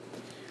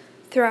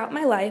Throughout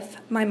my life,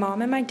 my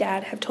mom and my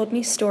dad have told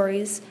me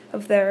stories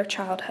of their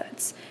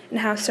childhoods and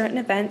how certain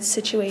events,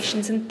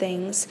 situations, and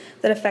things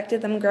that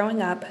affected them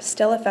growing up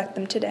still affect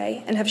them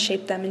today and have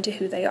shaped them into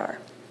who they are.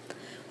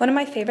 One of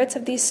my favorites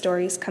of these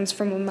stories comes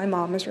from when my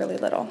mom was really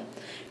little.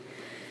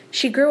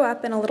 She grew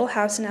up in a little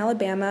house in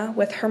Alabama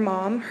with her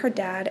mom, her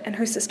dad, and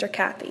her sister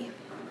Kathy.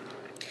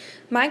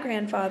 My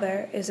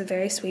grandfather is a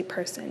very sweet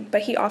person,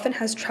 but he often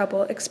has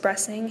trouble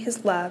expressing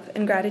his love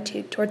and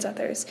gratitude towards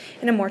others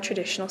in a more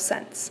traditional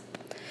sense.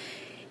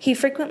 He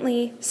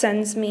frequently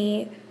sends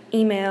me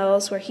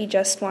emails where he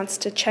just wants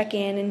to check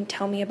in and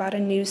tell me about a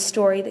news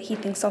story that he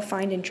thinks I'll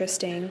find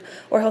interesting,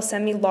 or he'll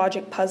send me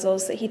logic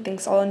puzzles that he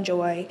thinks I'll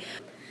enjoy.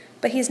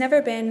 But he's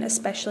never been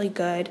especially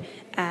good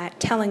at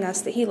telling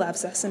us that he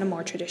loves us in a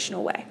more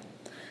traditional way.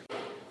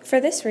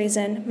 For this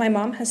reason, my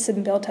mom has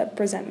some built-up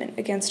resentment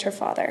against her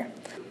father.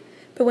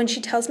 But when she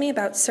tells me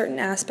about certain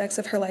aspects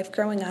of her life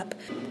growing up,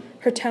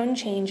 her tone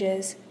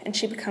changes and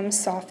she becomes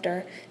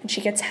softer and she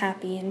gets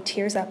happy and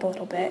tears up a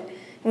little bit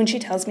when she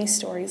tells me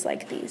stories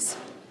like these.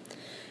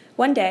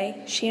 One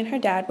day, she and her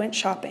dad went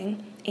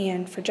shopping,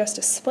 and for just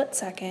a split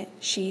second,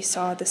 she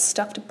saw this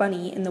stuffed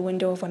bunny in the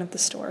window of one of the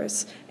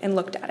stores and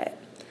looked at it.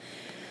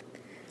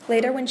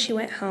 Later, when she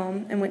went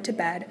home and went to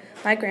bed,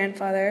 my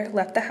grandfather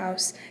left the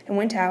house and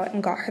went out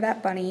and got her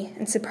that bunny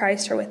and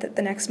surprised her with it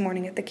the next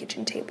morning at the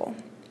kitchen table.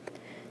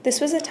 This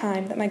was a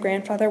time that my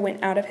grandfather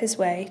went out of his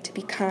way to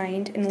be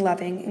kind and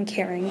loving and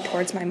caring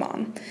towards my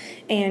mom,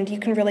 and you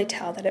can really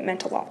tell that it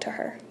meant a lot to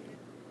her.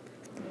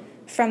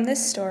 From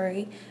this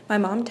story, my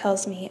mom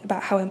tells me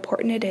about how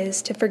important it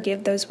is to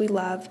forgive those we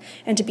love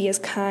and to be as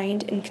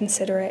kind and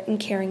considerate and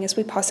caring as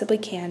we possibly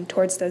can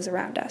towards those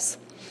around us.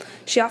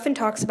 She often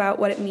talks about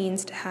what it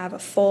means to have a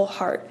full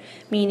heart,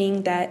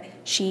 meaning that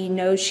she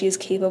knows she is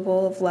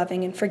capable of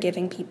loving and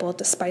forgiving people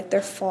despite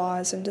their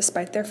flaws and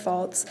despite their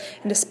faults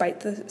and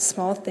despite the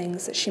small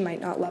things that she might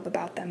not love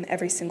about them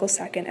every single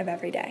second of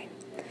every day.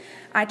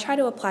 I try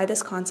to apply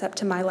this concept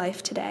to my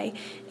life today,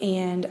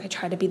 and I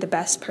try to be the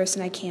best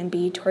person I can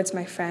be towards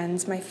my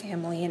friends, my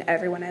family, and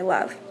everyone I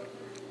love.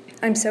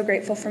 I'm so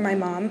grateful for my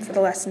mom for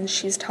the lessons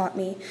she's taught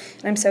me,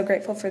 and I'm so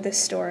grateful for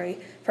this story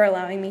for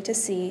allowing me to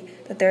see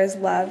that there is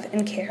love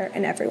and care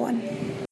in everyone.